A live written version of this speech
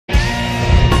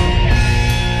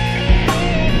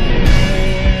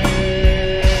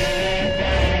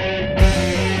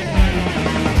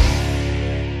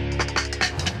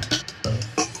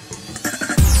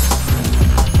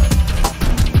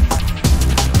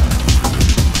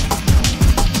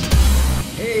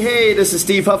Hey, this is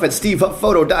Steve Huff at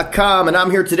SteveHuffPhoto.com, and I'm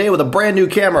here today with a brand new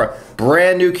camera.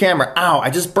 Brand new camera. Ow,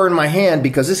 I just burned my hand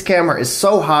because this camera is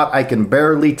so hot I can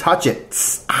barely touch it.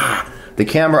 The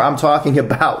camera I'm talking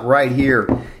about right here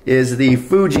is the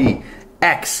Fuji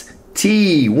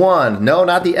X-T1. No,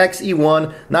 not the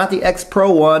XE1, not the X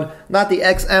Pro 1, not the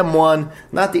XM1,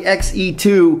 not the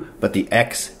XE2, but the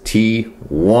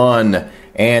X-T1.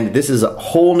 And this is a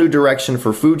whole new direction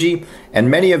for Fuji, and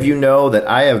many of you know that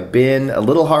I have been a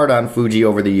little hard on Fuji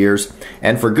over the years,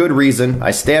 and for good reason.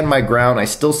 I stand my ground. I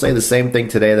still say the same thing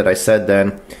today that I said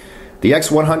then. The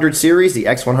X100 series, the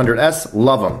X100S,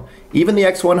 love them. Even the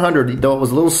X100, though it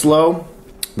was a little slow,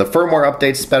 the firmware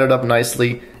updates sped it up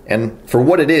nicely, and for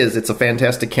what it is, it's a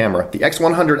fantastic camera. The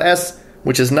X100S,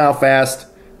 which is now fast,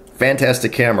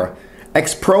 fantastic camera.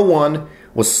 X Pro 1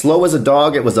 was slow as a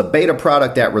dog. It was a beta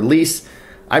product at release.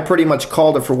 I pretty much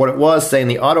called it for what it was, saying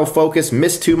the autofocus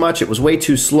missed too much, it was way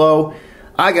too slow.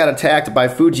 I got attacked by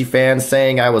Fuji fans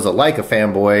saying I was a Leica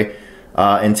fanboy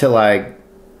until I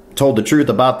told the truth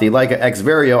about the Leica X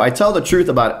Vario. I tell the truth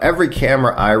about every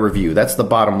camera I review. That's the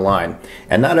bottom line.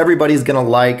 And not everybody's gonna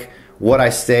like what I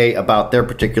say about their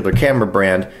particular camera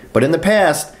brand, but in the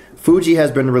past, Fuji has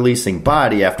been releasing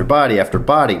body after body after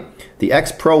body. The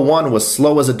X Pro 1 was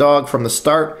slow as a dog from the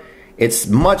start. It's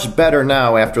much better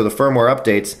now after the firmware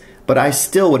updates, but I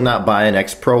still would not buy an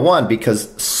X Pro 1 because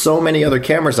so many other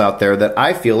cameras out there that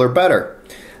I feel are better.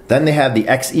 Then they have the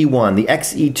XE1, the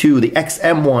XE2, the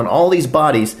XM1, all these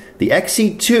bodies. The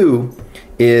XE2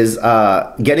 is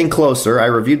getting closer. I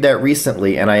reviewed that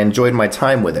recently and I enjoyed my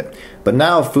time with it. But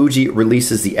now Fuji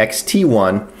releases the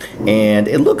X-T1 and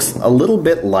it looks a little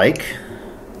bit like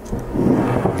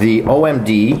the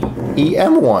OMD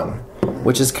EM1,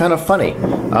 which is kind of funny.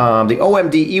 The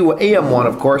OMD EM1,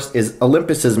 of course, is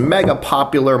Olympus's mega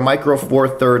popular Micro Four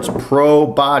Thirds Pro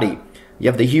body. You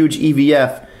have the huge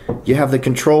EVF, you have the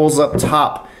controls up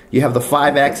top, you have the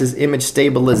 5-axis image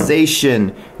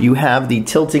stabilization, you have the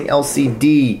tilting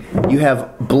LCD, you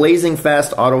have blazing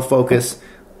fast autofocus,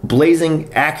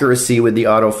 blazing accuracy with the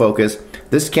autofocus.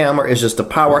 This camera is just a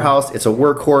powerhouse, it's a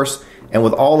workhorse, and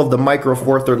with all of the Micro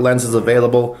Four Thirds lenses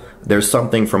available, there's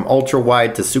something from ultra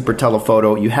wide to super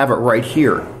telephoto. You have it right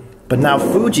here. But now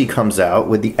Fuji comes out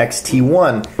with the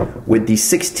X-T1 with the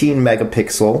 16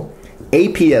 megapixel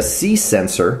APS-C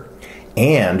sensor.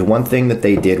 And one thing that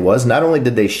they did was not only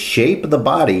did they shape the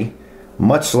body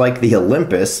much like the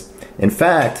Olympus. In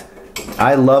fact,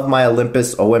 I love my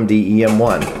Olympus OMD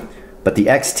EM1. But the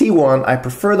X-T1, I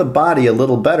prefer the body a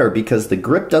little better because the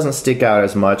grip doesn't stick out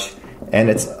as much and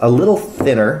it's a little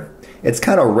thinner. It's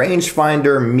kind of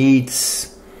rangefinder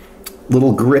meets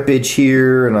little grippage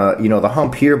here and you know, the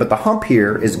hump here, but the hump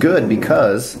here is good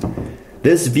because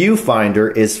this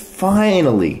viewfinder is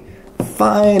finally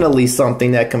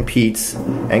something that competes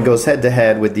and goes head to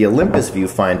head with the Olympus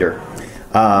viewfinder.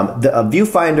 The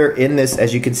viewfinder in this,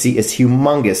 as you can see, is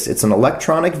humongous. It's an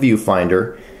electronic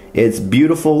viewfinder. It's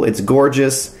beautiful, it's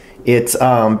gorgeous. It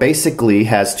basically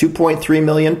has 2.3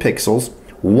 million pixels,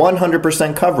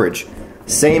 100% coverage.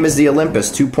 Same as the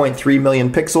Olympus, 2.3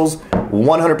 million pixels,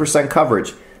 100%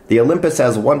 coverage. The Olympus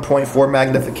has 1.4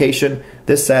 magnification.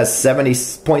 This has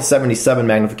 0.77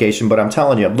 magnification, but I'm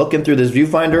telling you, looking through this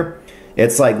viewfinder,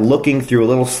 it's like looking through a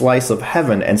little slice of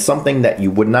heaven and something that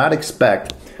you would not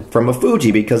expect from a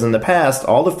Fuji, because in the past,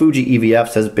 all the Fuji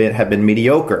EVFs have been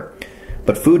mediocre.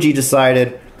 But Fuji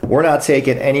decided, we're not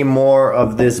taking any more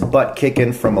of this butt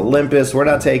kicking from Olympus. We're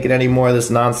not taking any more of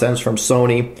this nonsense from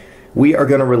Sony. We are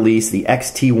going to release the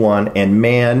X-T1, and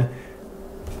man,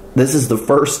 this is the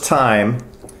first time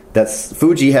that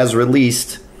Fuji has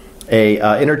released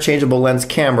a interchangeable lens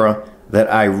camera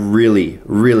that I really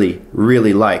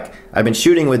like. I've been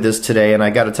shooting with this today, and I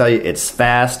got to tell you, it's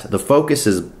fast. The focus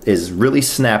is really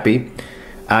snappy.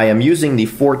 I am using the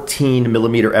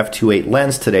 14mm f2.8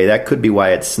 lens today. That could be why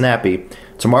it's snappy.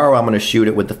 Tomorrow I'm going to shoot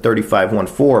it with the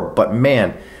 35-1.4, but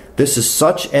man, this is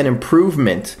such an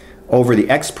improvement over the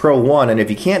X Pro 1, and if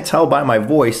you can't tell by my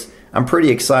voice, I'm pretty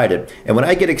excited. And when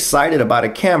I get excited about a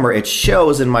camera, it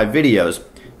shows in my videos.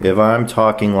 If I'm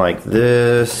talking like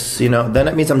this, you know, then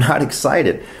that means I'm not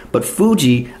excited. But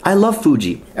Fuji, I love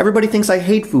Fuji. Everybody thinks I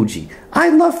hate Fuji. I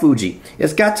love Fuji.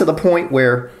 It's got to the point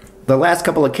where the last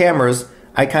couple of cameras,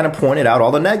 I kind of pointed out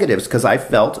all the negatives because I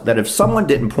felt that if someone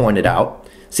didn't point it out,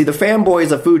 see, the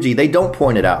fanboys of Fuji, they don't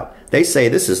point it out. They say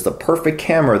this is the perfect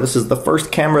camera. This is the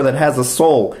first camera that has a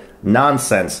soul.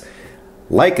 Nonsense.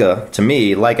 Leica, to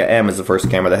me, Leica M is the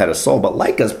first camera that had a soul, but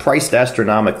Leica's priced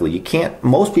astronomically. You can't,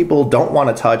 most people don't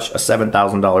want to touch a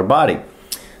 $7,000 body.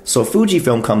 So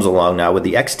Fujifilm comes along now with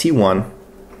the X-T1.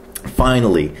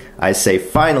 Finally, I say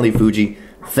finally, Fuji,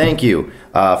 Thank you.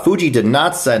 Fuji did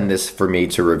not send this for me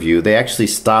to review. They actually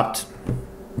stopped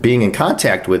being in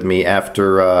contact with me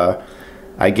after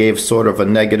I gave sort of a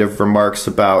negative remarks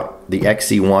about the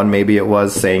XE1, maybe it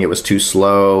was, saying it was too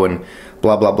slow and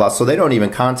blah, blah, blah. So they don't even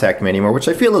contact me anymore, which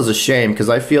I feel is a shame, because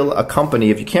I feel a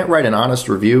company, if you can't write an honest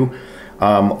review,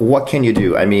 what can you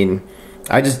do? I mean,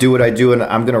 I just do what I do, and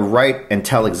I'm going to write and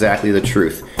tell exactly the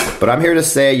truth. But I'm here to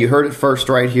say, you heard it first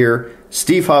right here,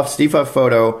 Steve Huff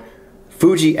Photo,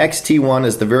 Fuji X-T1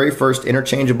 is the very first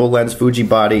interchangeable lens Fuji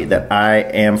body that I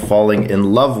am falling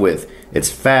in love with. It's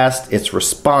fast, it's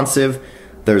responsive,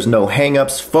 there's no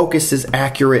hang-ups, focus is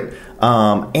accurate,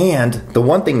 and the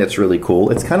one thing that's really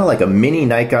cool, it's kind of like a mini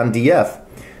Nikon DF.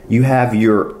 You have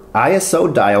your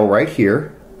ISO dial right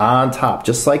here on top,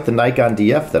 just like the Nikon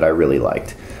DF that I really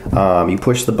liked. You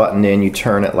push the button in, you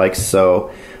turn it like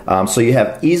so. So you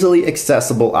have easily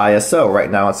accessible ISO.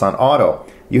 Right now it's on auto.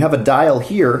 You have a dial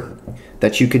here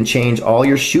that you can change all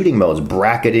your shooting modes,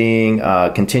 bracketing,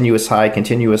 continuous high,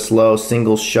 continuous low,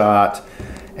 single shot,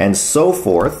 and so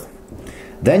forth.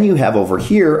 Then you have over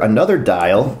here another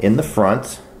dial in the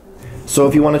front. So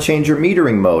if you want to change your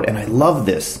metering mode, and I love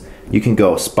this, you can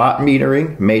go spot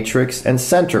metering, matrix, and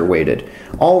center weighted,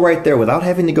 all right there without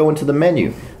having to go into the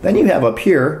menu. Then you have up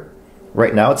here,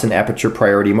 right now it's an aperture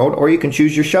priority mode, or you can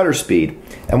choose your shutter speed.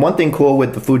 And one thing cool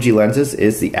with the Fuji lenses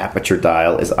is the aperture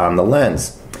dial is on the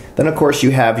lens. Then of course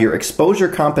you have your exposure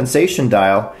compensation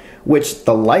dial, which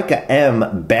the Leica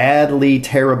M badly,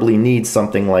 terribly needs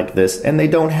something like this, and they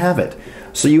don't have it.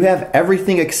 So you have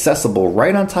everything accessible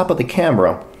right on top of the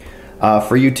camera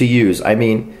for you to use. I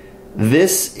mean,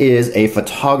 this is a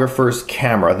photographer's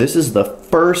camera. This is the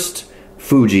first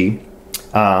Fuji.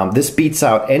 This beats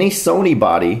out any Sony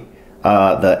body,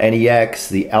 the NEX,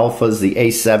 the Alphas, the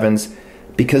A7s,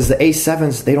 because the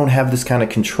A7s, they don't have this kind of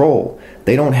control.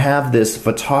 They don't have this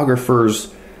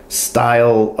photographer's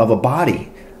style of a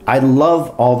body. I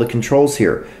love all the controls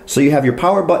here. So you have your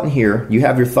power button here, you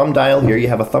have your thumb dial here, you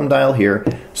have a thumb dial here,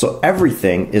 so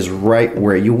everything is right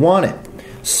where you want it.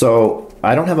 So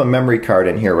I don't have a memory card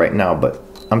in here right now, but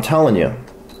I'm telling you,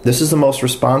 this is the most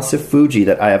responsive Fuji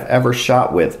that I have ever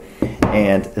shot with.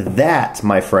 And that,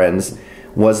 my friends,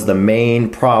 was the main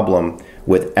problem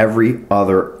with every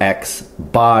other X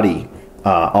body,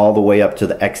 all the way up to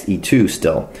the XE2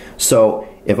 still. So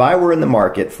if I were in the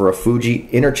market for a Fuji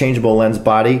interchangeable lens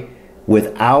body,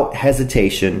 without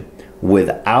hesitation,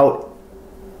 without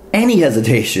any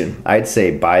hesitation, I'd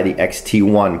say buy the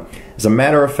X-T1. As a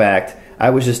matter of fact,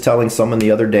 I was just telling someone the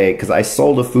other day, because I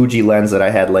sold a Fuji lens that I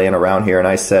had laying around here, and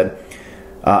I said,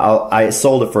 I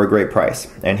sold it for a great price.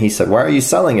 And he said, why are you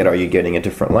selling it? Are you getting a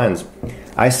different lens?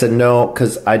 I said, no,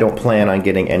 because I don't plan on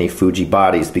getting any Fuji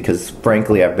bodies, because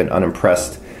frankly, I've been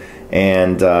unimpressed.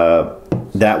 And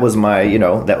that was my,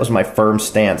 that was my firm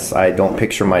stance. I don't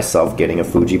picture myself getting a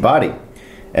Fuji body.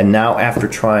 And now after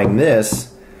trying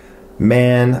this,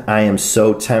 man, I am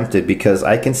so tempted, because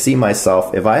I can see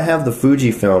myself, if I have the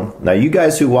Fujifilm, now you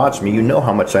guys who watch me, you know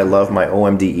how much I love my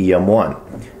OMD EM1.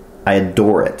 I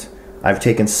adore it. I've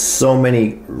taken so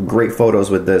many great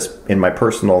photos with this in my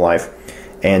personal life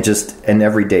and just in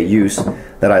everyday use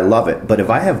that I love it. But if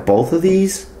I have both of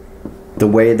these, the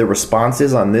way the response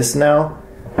is on this now,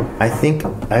 I think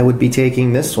I would be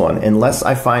taking this one, unless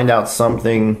I find out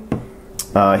something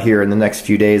here in the next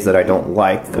few days that I don't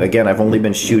like. Again, I've only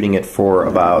been shooting it for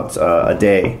about a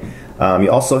day.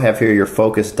 You also have here your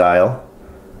focus dial,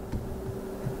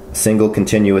 single,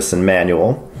 continuous, and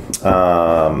manual.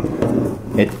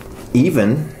 It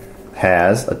even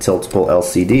has a tiltable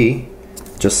LCD,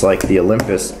 just like the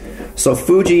Olympus. So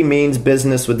Fuji means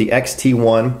business with the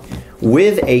X-T1.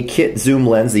 With a kit zoom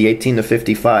lens, the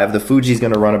 18-55, the Fuji's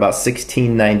going to run about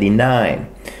 $16.99.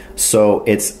 So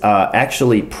it's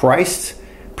actually priced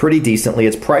pretty decently.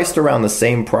 It's priced around the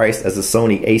same price as the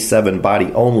Sony A7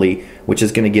 body only, which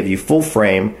is going to give you full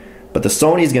frame, but the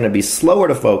Sony is going to be slower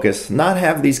to focus, not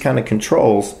have these kind of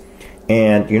controls,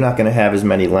 and you're not going to have as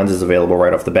many lenses available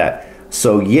right off the bat.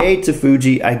 So yay to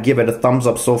Fuji. I give it a thumbs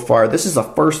up so far. This is a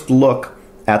first look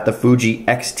at the Fuji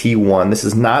X-T1. This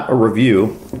is not a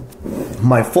review.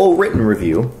 My full written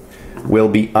review will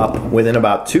be up within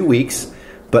about 2 weeks,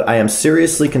 but I am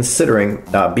seriously considering,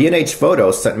 B&H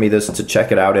Photo sent me this to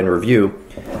check it out and review,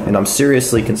 and I'm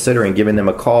seriously considering giving them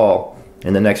a call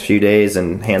in the next few days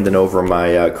and handing over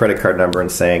my credit card number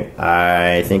and saying,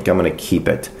 I think I'm going to keep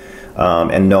it.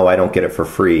 And no, I don't get it for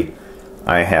free.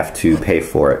 I have to pay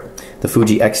for it. The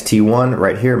Fuji X-T1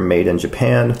 right here, made in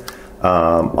Japan.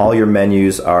 All your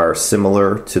menus are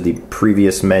similar to the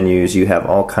previous menus. You have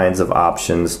all kinds of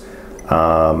options.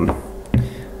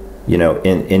 you know,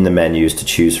 in the menus to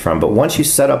choose from. But once you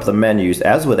set up the menus,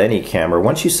 as with any camera,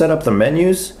 once you set up the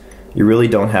menus, you really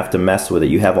don't have to mess with it.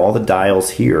 You have all the dials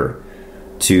here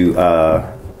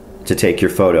to take your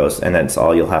photos, and that's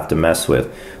all you'll have to mess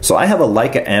with. So I have a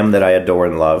Leica M that I adore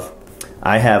and love.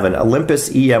 I have an Olympus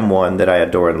EM1 that I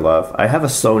adore and love. I have a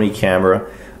Sony camera.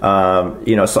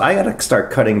 You know, so I gotta start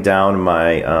cutting down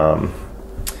my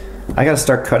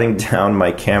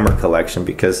camera collection,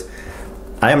 because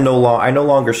I no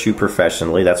longer shoot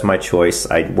professionally. That's my choice.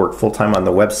 I work full-time on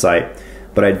the website,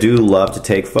 but I do love to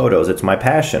take photos. It's my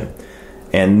passion.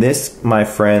 And this, my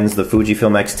friends, the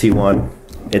Fujifilm X-T1,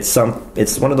 it's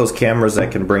one of those cameras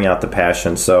that can bring out the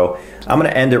passion. So I'm gonna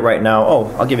end it right now.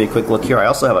 Oh, I'll give you a quick look here. I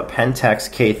also have a Pentax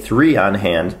K3 on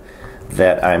hand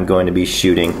that I'm going to be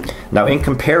shooting. Now in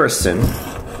comparison,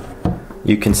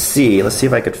 you can see, let's see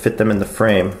if I could fit them in the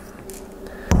frame.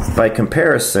 By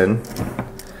comparison,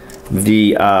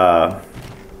 the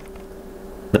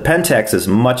Pentax is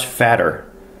much fatter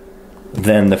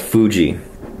than the Fuji.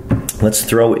 Let's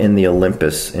throw in the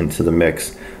Olympus into the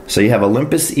mix. So you have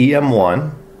Olympus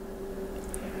EM1,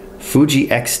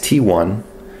 Fuji X-T1,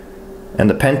 and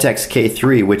the Pentax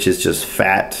K3, which is just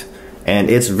fat, and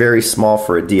it's very small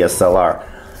for a DSLR.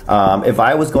 If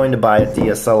I was going to buy a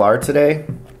DSLR today,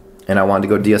 and I wanted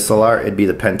to go DSLR, it'd be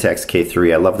the Pentax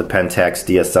K3. I love the Pentax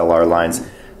DSLR lines.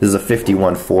 This is a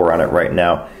 51.4 on it right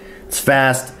now. It's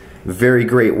fast, very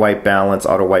great white balance,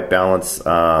 auto white balance,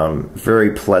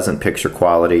 very pleasant picture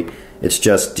quality. It's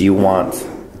just, do you want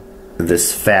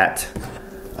this fat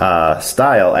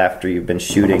style after you've been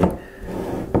shooting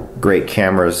great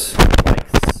cameras like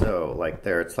so, like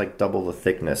there? It's like double the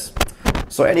thickness.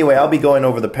 So anyway, I'll be going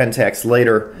over the Pentax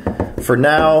later. For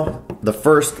now, the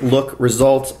first look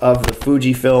result of the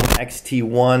Fujifilm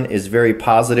X-T1 is very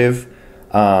positive.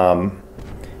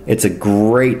 It's a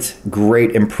great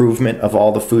improvement of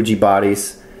all the Fuji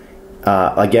bodies.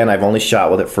 Again, I've only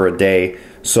shot with it for a day,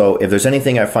 so if there's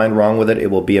anything I find wrong with it,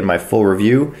 it will be in my full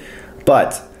review.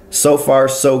 But so far,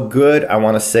 so good. I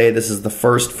want to say this is the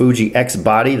first Fuji X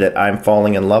body that I'm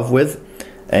falling in love with.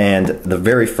 And the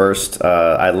very first,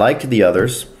 I liked the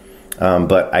others,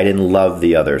 but I didn't love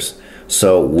the others.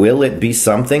 So will it be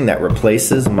something that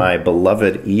replaces my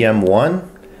beloved EM1?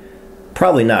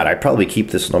 Probably not. I'd probably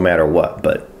keep this no matter what,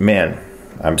 but man,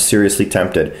 I'm seriously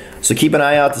tempted. So keep an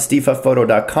eye out to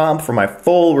SteveHuffPhoto.com for my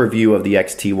full review of the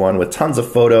X-T1 with tons of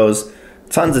photos,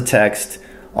 tons of text,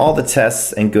 all the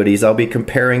tests and goodies. I'll be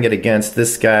comparing it against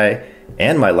this guy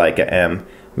and my Leica M.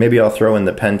 Maybe I'll throw in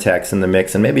the Pentax in the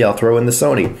mix, and maybe I'll throw in the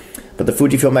Sony. But the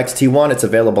Fujifilm X-T1, it's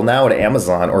available now at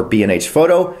Amazon or B&H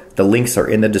Photo. The links are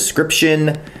in the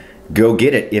description. Go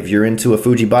get it. If you're into a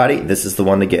Fuji body, this is the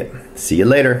one to get. See you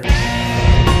later.